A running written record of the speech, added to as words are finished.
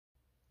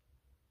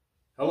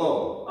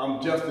Hello,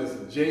 I'm Justice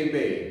Jay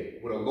Bey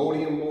with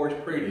Moorish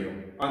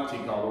Auntie,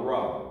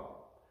 Colorado.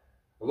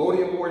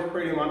 Moorish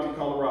Auntie,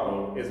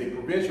 Colorado is a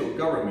provincial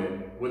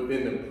government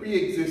within the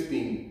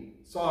pre-existing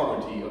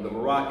sovereignty of the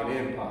Moroccan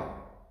Empire.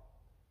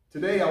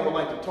 Today I would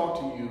like to talk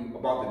to you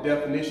about the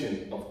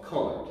definition of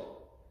colored.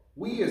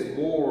 We as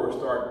Moors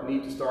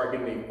need to start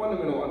getting a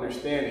fundamental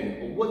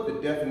understanding of what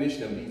the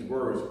definition of these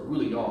words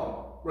really are,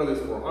 whether it's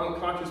for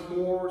unconscious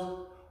Moors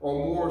or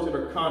Moors that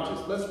are conscious.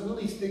 Let's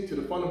really stick to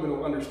the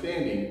fundamental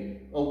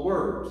understanding of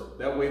words.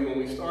 That way when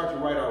we start to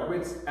write our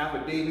writs,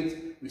 affidavits,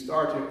 we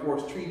start to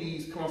enforce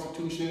treaties,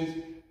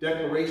 constitutions,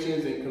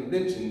 declarations, and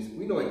conventions,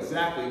 we know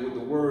exactly what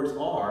the words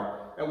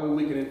are. That way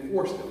we can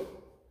enforce them.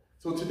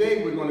 So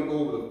today we're going to go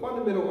over the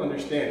fundamental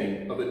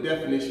understanding of the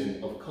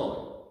definition of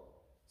color.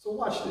 So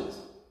watch this.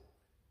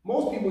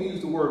 Most people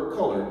use the word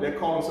colored. They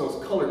call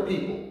themselves colored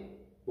people.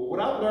 But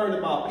what I've learned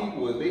about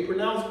people is they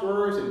pronounce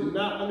words and do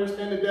not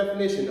understand the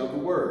definition of the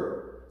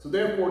word. So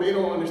therefore, they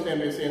don't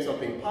understand they're saying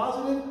something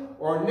positive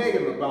or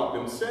negative about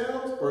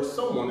themselves or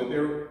someone that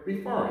they're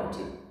referring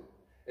to,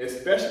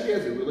 especially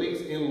as it relates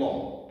in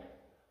law.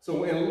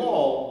 So in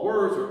law,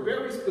 words are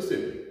very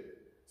specific.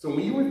 So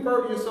when you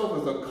refer to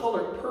yourself as a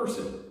colored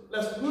person,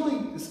 let's really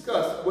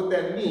discuss what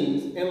that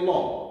means in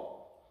law.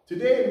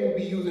 Today, we'll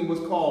be using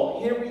what's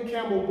called Henry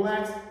Campbell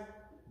Black's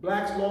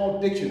Law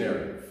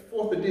Dictionary,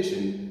 4th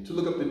edition, to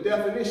look up the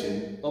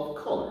definition of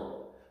color.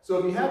 So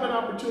if you have an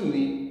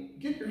opportunity,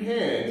 get your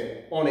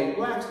hands on a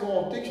Black's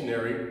Law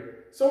Dictionary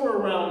somewhere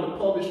around the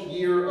published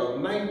year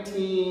of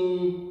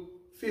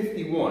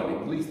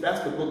 1951. At least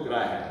that's the book that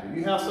I have. If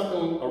you have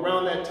something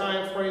around that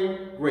time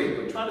frame, great.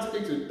 But try to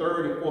stick to the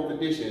 3rd and 4th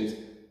editions.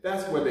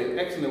 That's where the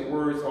excellent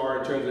words are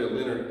in terms of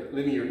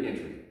linear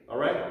entry. All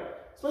right?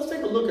 So let's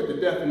take a look at the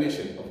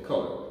definition of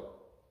color.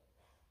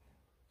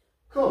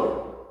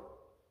 Color.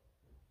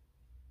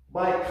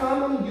 By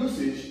common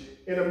usage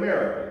in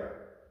America.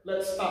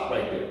 Let's stop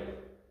right there.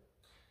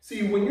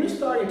 See, when you're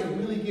starting to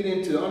really get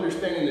into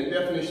understanding the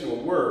definition of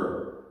a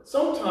word,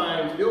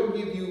 sometimes they'll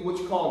give you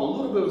what's called a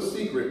little bit of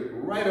secret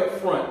right up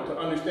front to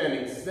understand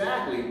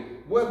exactly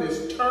where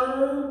this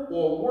term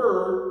or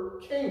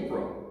word came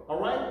from. All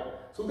right?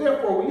 So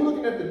therefore, when you're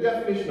looking at the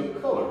definition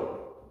of color,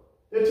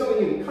 they're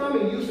telling you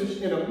common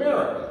usage in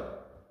America.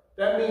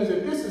 That means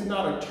that this is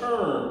not a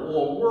term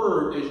or a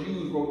word that's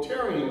used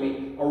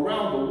rotarially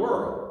around the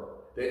world.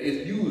 That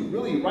is used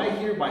really right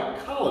here by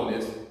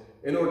colonists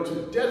in order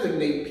to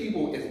designate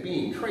people as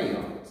being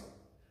crayons.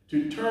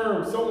 To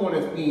term someone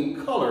as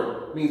being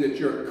colored means that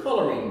you're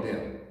coloring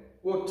them.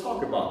 We'll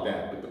talk about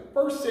that, but the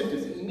first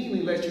sentence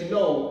immediately lets you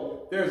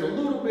know there's a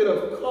little bit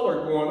of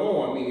color going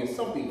on, meaning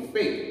something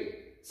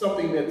fake,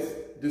 something that's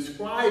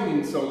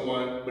describing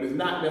someone, but it's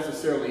not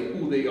necessarily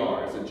who they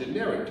are. It's a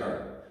generic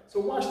term. So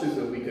watch this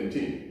as we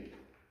continue.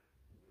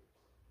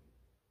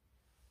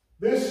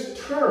 This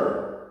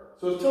term,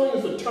 so it's telling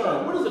us a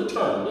term. What is a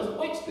term? Let's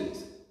watch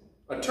this.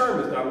 A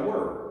term is not a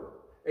word.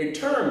 A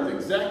term is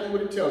exactly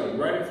what it tells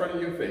you right in front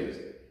of your face.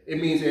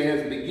 It means it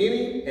has a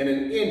beginning and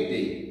an end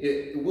date.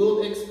 It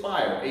will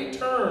expire. A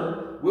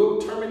term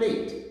will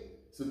terminate.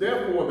 So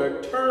therefore,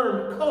 the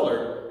term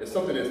color is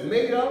something that's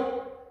made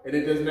up and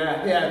it does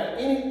not have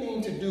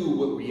anything to do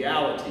with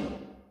reality,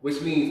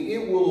 which means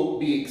it will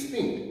be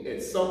extinct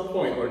at some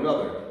point or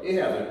another.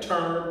 It has a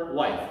term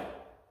life.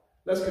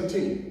 Let's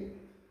continue.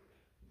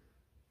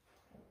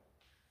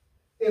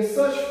 In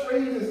such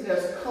phrases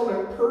as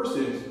colored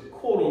persons,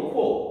 quote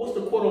unquote, what's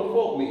the quote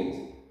unquote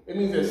means? It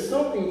means that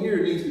something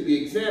here needs to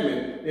be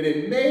examined, that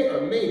it may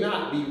or may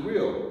not be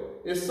real.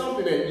 It's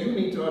something that you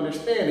need to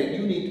understand and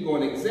you need to go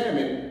and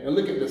examine and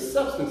look at the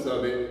substance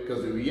of it,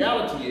 because the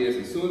reality is,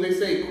 as soon as they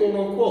say quote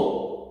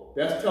unquote,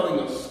 that's telling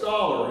a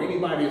scholar or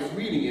anybody that's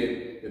reading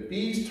it that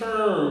these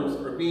terms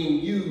are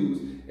being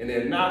used and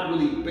they're not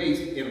really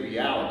based in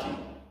reality.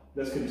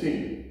 Let's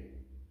continue.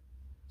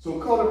 So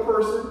colored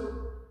person,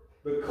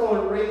 the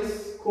colored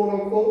race, quote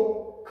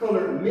unquote,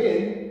 colored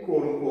men,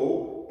 quote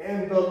unquote,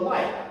 and the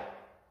like.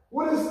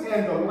 What does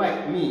and the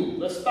like mean?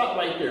 Let's stop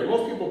right there.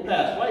 Most people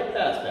pass right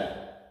past that.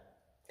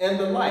 And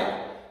the like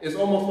is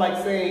almost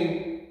like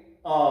saying,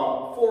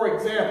 for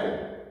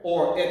example,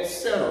 or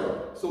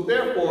etc. So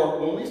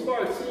therefore, when we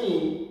start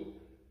seeing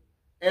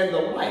and the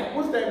like,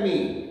 what does that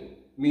mean?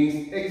 It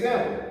means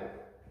example,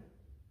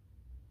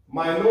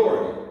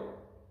 minority,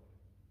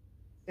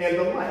 and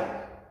the like.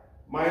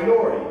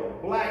 Minority,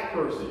 black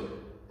person,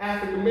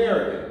 African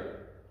American.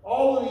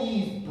 All of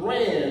these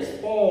brands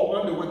fall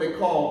under what they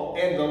call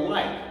and the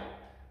like.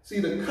 See,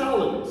 the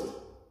colonists,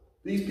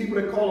 these people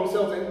that call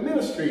themselves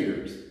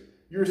administrators,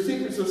 your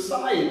secret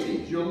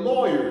societies, your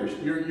lawyers,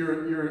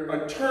 your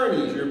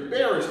attorneys, your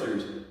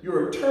barristers,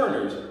 your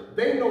attorneys,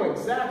 they know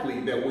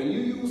exactly that when you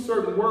use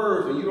certain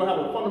words and you don't have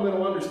a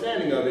fundamental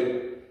understanding of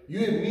it,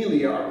 you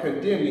immediately are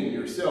condemning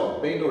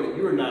yourself. They know that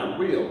you're not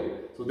real.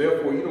 So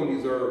therefore, you don't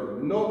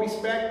deserve no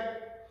respect.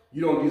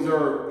 You don't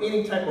deserve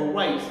any type of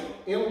rights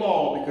in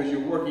law because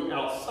you're working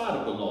outside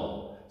of the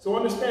law. So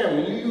understand,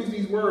 when you use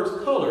these words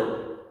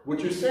colored, what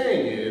you're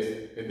saying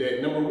is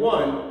that number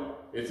one,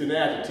 It's an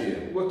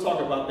adjective. We'll talk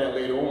about that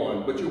later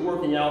on, but you're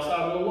working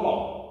outside of the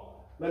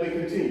law. Let me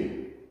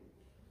continue.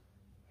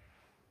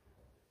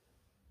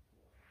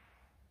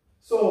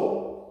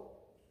 So,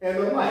 and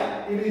the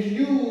like, it is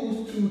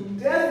used to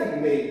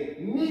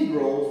designate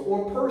Negroes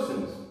or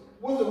persons.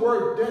 What does the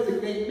word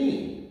designate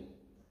mean?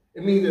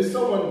 It means that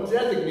someone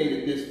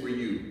designated this for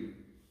you.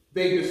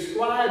 They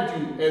described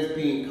you as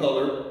being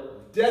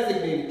colored,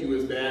 designated you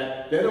as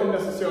that. They don't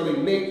necessarily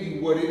make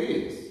you what it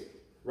is,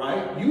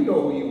 right? You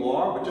know who you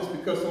are, but just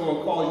because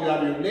someone calls you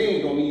out of your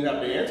name don't mean you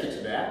have to answer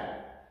to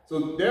that.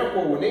 So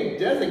therefore, when they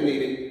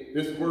designated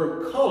this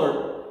word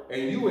colored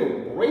and you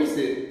embrace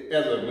it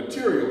as a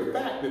material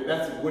fact that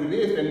that's what it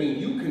is, that means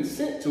you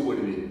consent to what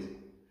it is.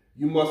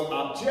 You must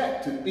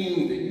object to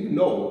things that you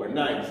know are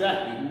not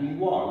exactly who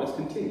you are. Let's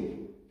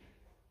continue.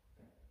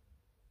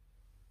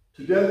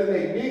 To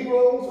designate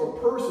Negroes or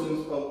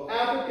persons of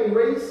African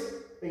race,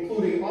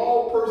 including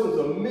all persons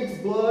of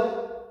mixed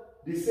blood,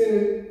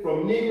 descended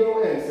from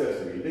Negro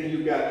ancestry. Then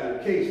you've got your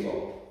case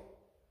law.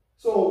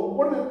 So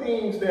one of the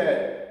things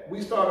that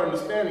we start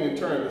understanding in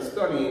terms of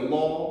studying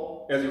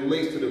law as it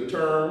relates to the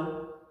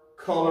term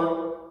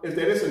color is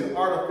that it's an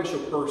artificial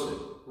person,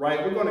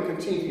 right? We're going to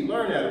continue to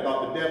learn that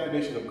about the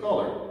definition of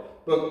color.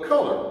 But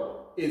color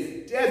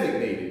is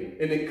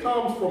designated, and it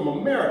comes from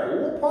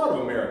America. What part of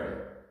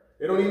America?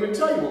 They don't even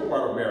tell you what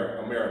part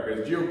of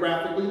America is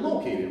geographically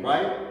located,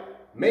 right?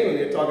 Mainly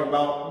they're talking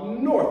about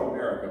North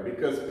America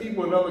because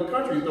people in other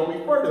countries don't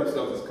refer to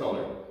themselves as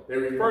colored. They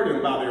refer to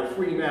them by their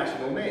free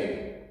national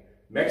name.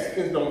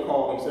 Mexicans don't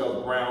call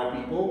themselves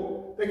brown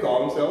people. They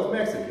call themselves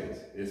Mexicans.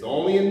 It's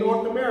only in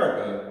North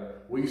America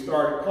where you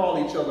start to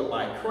call each other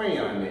by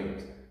crayon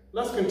names.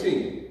 Let's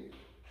continue.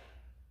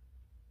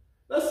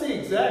 Let's see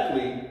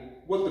exactly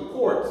what the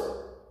courts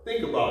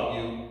think about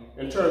you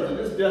in terms of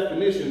this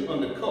definition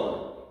under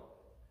color.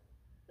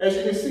 As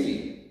you can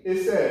see,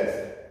 it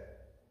says,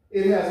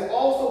 it has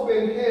also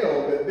been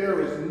held that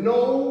there is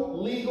no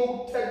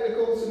legal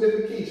technical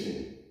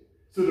signification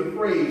to the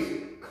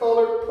phrase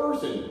colored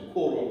person,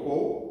 quote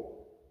unquote,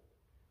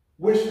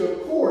 which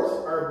the courts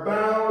are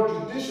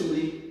bound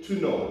judicially to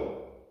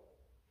know.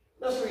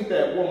 Let's read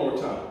that one more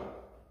time.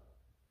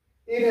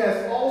 It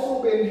has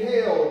also been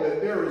held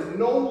that there is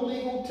no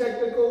legal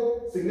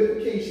technical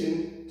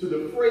signification to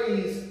the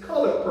phrase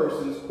colored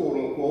persons, quote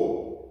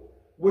unquote,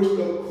 which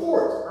the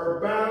courts are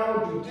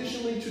bound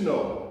judicially to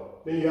know.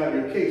 Then you have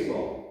your case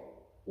law.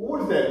 Well, what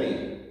does that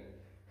mean?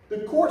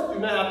 The courts do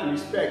not have to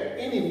respect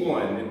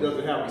anyone that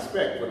doesn't have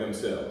respect for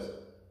themselves.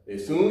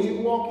 As soon as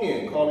you walk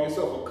in calling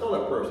yourself a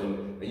colored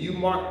person and you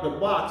mark the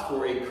box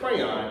for a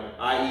crayon,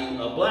 i.e.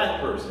 a black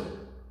person,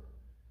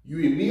 you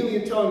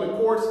immediately telling the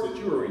courts that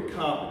you are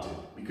incompetent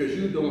because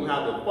you don't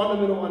have the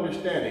fundamental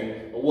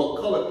understanding of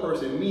what colored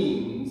person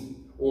means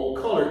or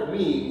colored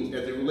means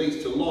as it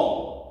relates to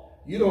law.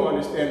 You don't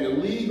understand the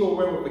legal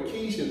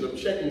ramifications of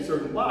checking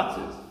certain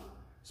boxes.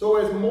 So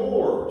as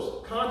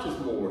Moors, conscious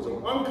Moors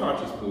or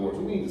unconscious Moors,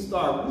 we need to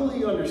start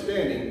really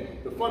understanding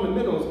the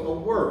fundamentals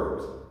of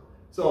words.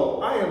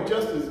 So I am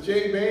Justice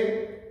Jay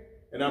Bey,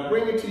 and I'm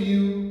bringing to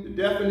you the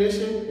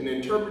definition and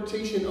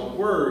interpretation of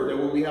words that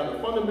where we have the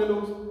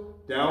fundamentals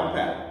down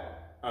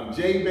pat. I'm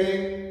Jay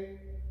Bey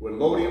with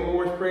Moorish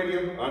Moorish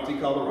Palladium,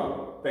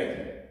 Colorado. Thank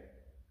you.